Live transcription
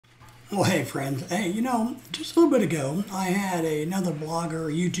Well, hey, friends. Hey, just a little bit ago, I had another blogger or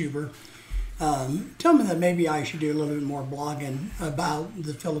YouTuber tell me that maybe I should do a little bit more blogging about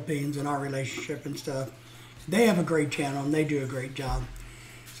the Philippines and our relationship and stuff. They have a great channel and they do a great job.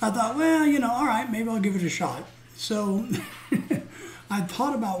 So I thought, well, all right, maybe I'll give it a shot. So I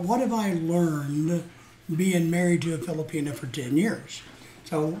thought about what have I learned being married to a Filipina for 10 years.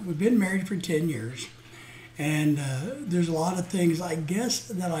 So we've been married for 10 years. And there's a lot of things, I guess,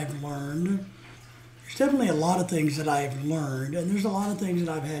 that I've learned. There's definitely a lot of things that I've learned, and there's a lot of things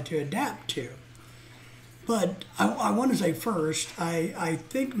that I've had to adapt to. But I want to say first, I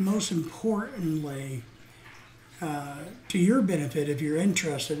think most importantly, to your benefit, if you're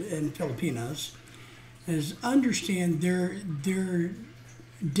interested in Filipinos, is understand their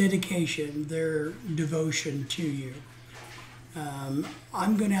dedication, their devotion to you.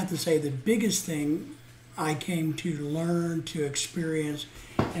 I'm going to have to say the biggest thing I came to learn, to experience,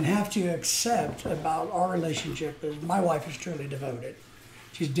 and have to accept about our relationship is my wife is truly devoted.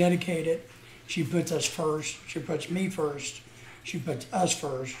 She's dedicated. She puts us first. She puts me first. She puts us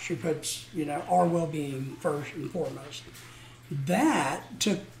first. She puts, our well-being first and foremost. That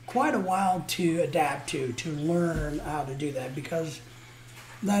took quite a while to adapt to learn how to do that, because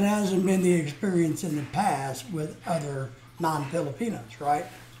that hasn't been the experience in the past with other non-Filipinos, right?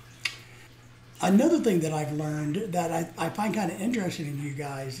 Another thing that I've learned that I find kind of interesting in you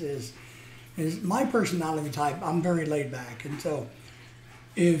guys is my personality type. I'm very laid back, and so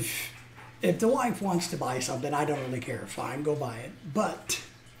if the wife wants to buy something, I don't really care. Fine, go buy it. But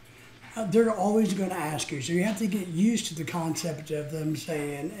they're always going to ask you, so you have to get used to the concept of them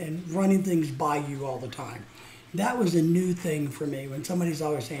saying and running things by you all the time. That was a new thing for me when somebody's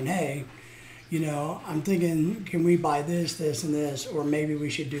always saying, "Hey, I'm thinking, can we buy this, this, and this, or maybe we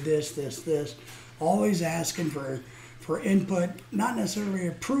should do this, this, this." Always asking for input, not necessarily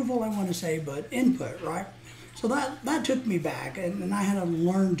approval, I want to say, but input, right? So that took me back, and I had to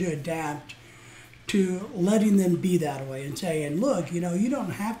learn to adapt to letting them be that way and saying, look, you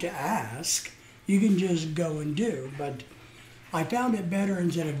don't have to ask, you can just go and do. But I found it better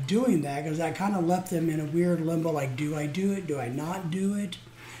instead of doing that, because I kind of left them in a weird limbo, like, do I do it? Do I not do it?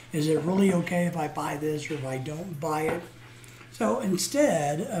 Is it really okay if I buy this or if I don't buy it? So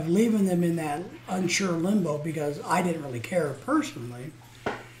instead of leaving them in that unsure limbo, because I didn't really care personally,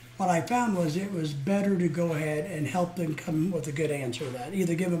 what I found was it was better to go ahead and help them come with a good answer to that.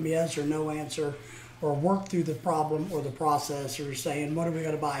 Either give them yes or no answer, or work through the problem or the process, or saying, what are we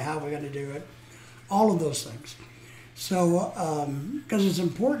going to buy? How are we going to do it? All of those things. So, because it's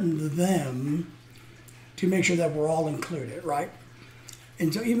important to them to make sure that we're all included, right?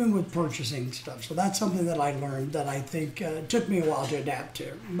 And so even with purchasing stuff, so that's something that I learned that I think took me a while to adapt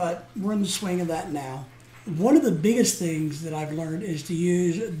to, but we're in the swing of that now. One of the biggest things that I've learned is to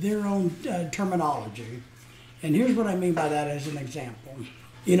use their own terminology. And here's what I mean by that as an example.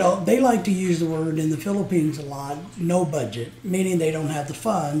 They like to use the word in the Philippines a lot, no budget, meaning they don't have the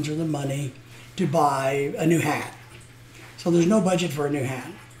funds or the money to buy a new hat. So there's no budget for a new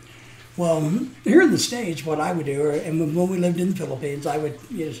hat. Well, here in the States, what I would do, and when we lived in the Philippines, I would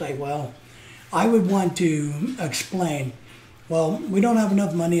say, well, I would want to explain, well, we don't have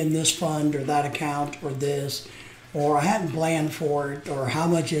enough money in this fund or that account or this, or I hadn't planned for it, or how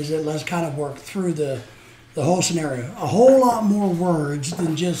much is it? Let's kind of work through the whole scenario. A whole lot more words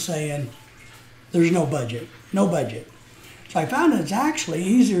than just saying there's no budget, no budget. So I found it's actually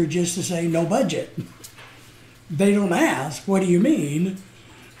easier just to say no budget. They don't ask, what do you mean?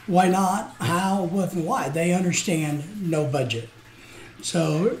 Why not? How? What? And why? They understand no budget.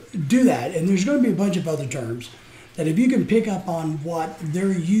 So do that. And there's going to be a bunch of other terms that if you can pick up on what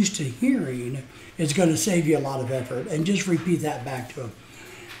they're used to hearing, it's going to save you a lot of effort. And just repeat that back to them.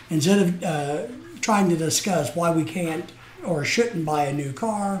 Instead of trying to discuss why we can't or shouldn't buy a new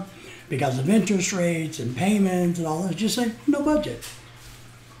car because of interest rates and payments and all that, just say no budget.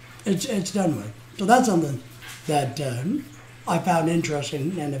 It's done with. So that's something that I found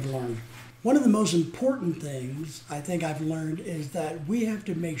interesting and have learned. One of the most important things I think I've learned is that we have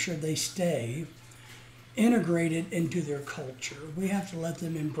to make sure they stay integrated into their culture. We have to let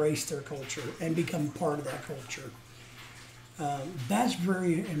them embrace their culture and become part of that culture. That's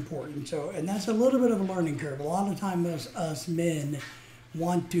very important. So, and that's a little bit of a learning curve. A lot of times us men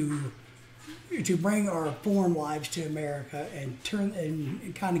want to bring our foreign wives to America and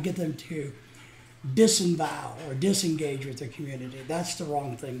kind of get them to disavow or disengage with the community. That's the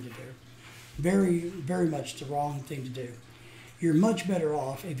wrong thing to do. Very, very much the wrong thing to do. You're much better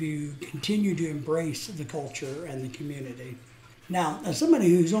off if you continue to embrace the culture and the community. Now, as somebody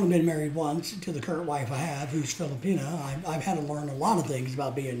who's only been married once to the current wife I have, who's Filipina, I've had to learn a lot of things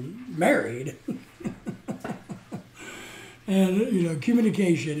about being married. And,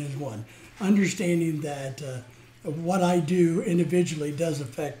 communication is one. Understanding that what I do individually does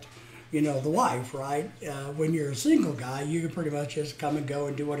affect, the wife, right? When you're a single guy, you can pretty much just come and go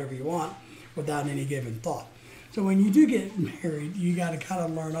and do whatever you want without any given thought. So when you do get married, you got to kind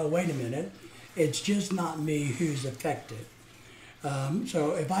of learn, oh, wait a minute, it's just not me who's affected.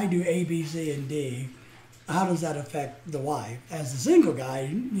 So if I do A, B, C, and D, how does that affect the wife? As a single guy,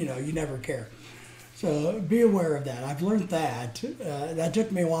 you never care. So be aware of that. I've learned that. That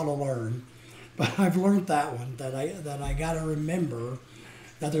took me a while to learn, but I've learned that one, that I got to remember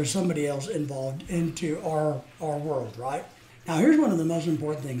that there's somebody else involved into our world, right? Now, here's one of the most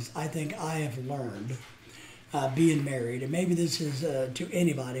important things I think I have learned being married, and maybe this is to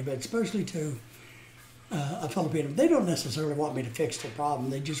anybody, but especially to a Filipino. They don't necessarily want me to fix the problem.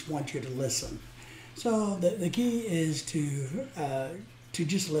 They just want you to listen. So the key is to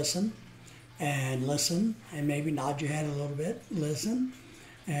just listen and maybe nod your head a little bit, listen,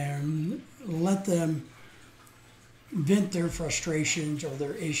 and let them vent their frustrations or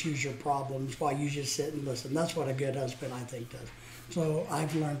their issues or problems while you just sit and listen. That's what a good husband, I think, does. So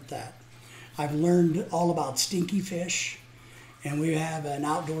I've learned that. I've learned all about stinky fish, and we have an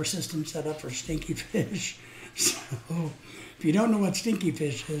outdoor system set up for stinky fish. So if you don't know what stinky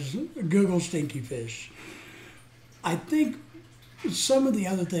fish is, Google stinky fish. I think some of the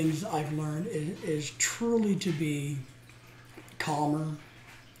other things I've learned is truly to be calmer.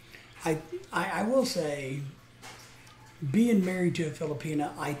 I will say, being married to a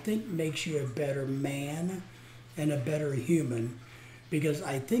Filipina, I think makes you a better man and a better human, because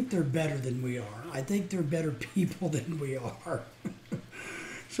I think they're better than we are. I think they're better people than we are.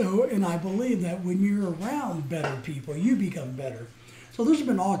 So, and I believe that when you're around better people, you become better. So there's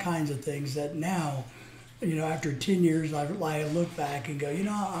been all kinds of things that now, after 10 years, I look back and go,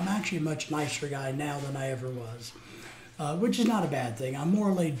 I'm actually a much nicer guy now than I ever was, which is not a bad thing. I'm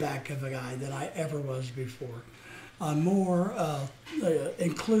more laid back of a guy than I ever was before. I'm more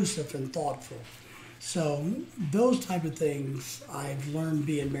inclusive and thoughtful. So those type of things I've learned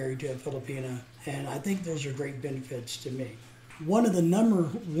being married to a Filipina, and I think those are great benefits to me. One of the number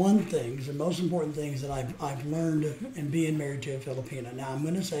one things, the most important things that I've learned in being married to a Filipina. Now I'm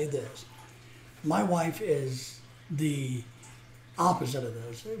going to say this. My wife is the opposite of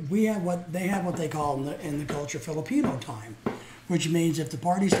this. They have what they call in the culture Filipino time, which means if the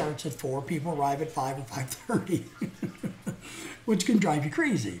party starts at 4, people arrive at 5 or 5:30, which can drive you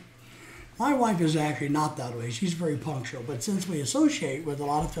crazy. My wife is actually not that way. She's very punctual, but since we associate with a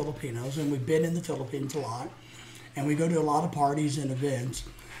lot of Filipinos, and we've been in the Philippines a lot, and we go to a lot of parties and events,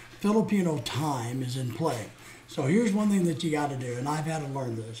 Filipino time is in play. So here's one thing that you got to do, and I've had to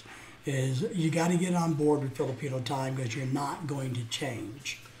learn this, is you got to get on board with Filipino time, because you're not going to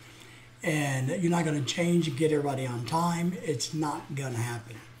change. And you're not going to change and get everybody on time. It's not going to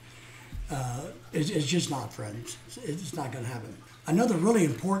happen. It's just not, friends. It's not going to happen. Another really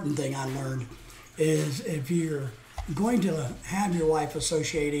important thing I learned is if you're going to have your wife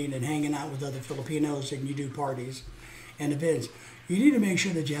associating and hanging out with other Filipinos and you do parties and events, you need to make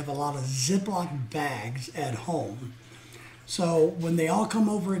sure that you have a lot of Ziploc bags at home. So when they all come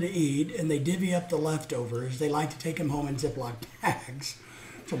over to eat and they divvy up the leftovers, they like to take them home in Ziploc bags.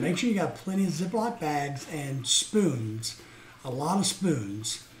 So make sure you got plenty of Ziploc bags and spoons, a lot of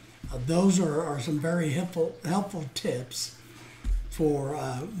spoons. Those are some very helpful tips for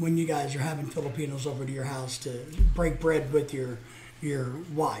when you guys are having Filipinos over to your house to break bread with your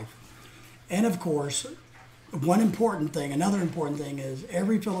wife. And of course, another important thing is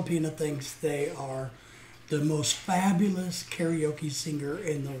every Filipino thinks they are the most fabulous karaoke singer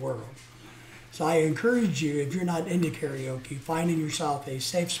in the world. So I encourage you, if you're not into karaoke, finding yourself a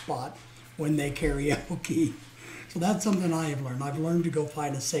safe spot when they karaoke. So that's something I have learned. I've learned to go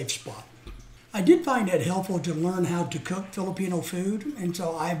find a safe spot. I did find it helpful to learn how to cook Filipino food, and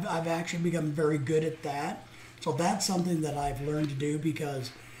so I've actually become very good at that. So that's something that I've learned to do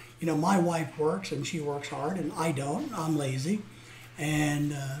because, my wife works and she works hard, and I don't. I'm lazy.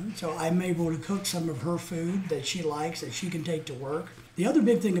 And so I'm able to cook some of her food that she likes, that she can take to work. The other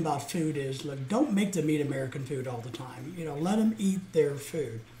big thing about food is, look, don't make them eat American food all the time. Let them eat their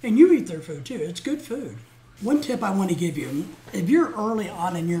food. And you eat their food too. It's good food. One tip I want to give you, if you're early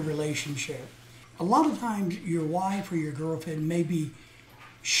on in your relationship, a lot of times your wife or your girlfriend may be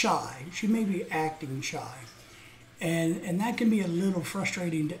shy. She may be acting shy. And that can be a little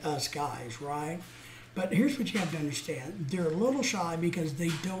frustrating to us guys, right? But here's what you have to understand. They're a little shy because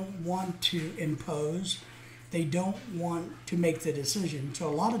they don't want to impose they don't want to make the decision. So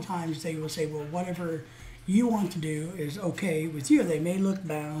a lot of times they will say, well, whatever you want to do is okay with you. They may look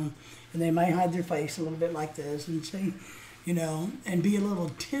down and they might hide their face a little bit like this and say, and be a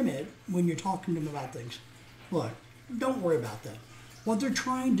little timid when you're talking to them about things. Look, don't worry about that. What they're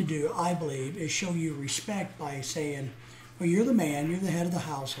trying to do, I believe, is show you respect by saying, well, you're the man, you're the head of the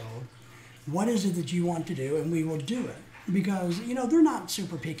household. What is it that you want to do? And we will do it. Because, they're not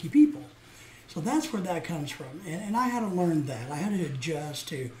super picky people. So that's where that comes from. And I had to learn that. I had to adjust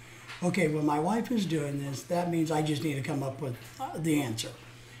to, okay, when my wife is doing this, that means I just need to come up with the answer.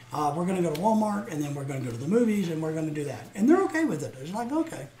 We're going to go to Walmart, and then we're going to go to the movies, and we're going to do that. And they're okay with it. It's like,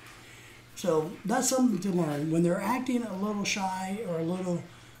 okay. So that's something to learn. When they're acting a little shy or a little,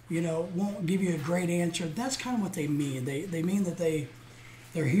 won't give you a great answer, that's kind of what they mean. They mean that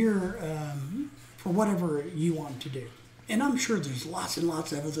they're here for whatever you want to do. And I'm sure there's lots and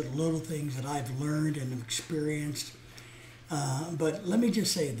lots of other little things that I've learned and experienced. But let me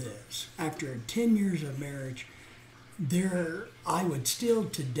just say this. After 10 years of marriage, I would still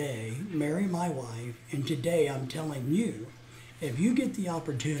today marry my wife. And today I'm telling you, if you get the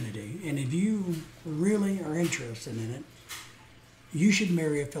opportunity and if you really are interested in it, you should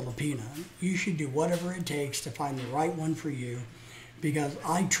marry a Filipina. You should do whatever it takes to find the right one for you, because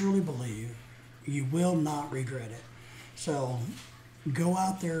I truly believe you will not regret it. So go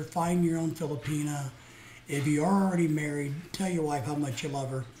out there, find your own Filipina. If you are already married, tell your wife how much you love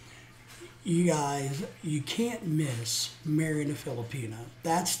her. You guys, you can't miss marrying a Filipina.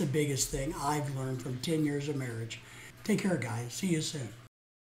 That's the biggest thing I've learned from 10 years of marriage. Take care, guys. See you soon.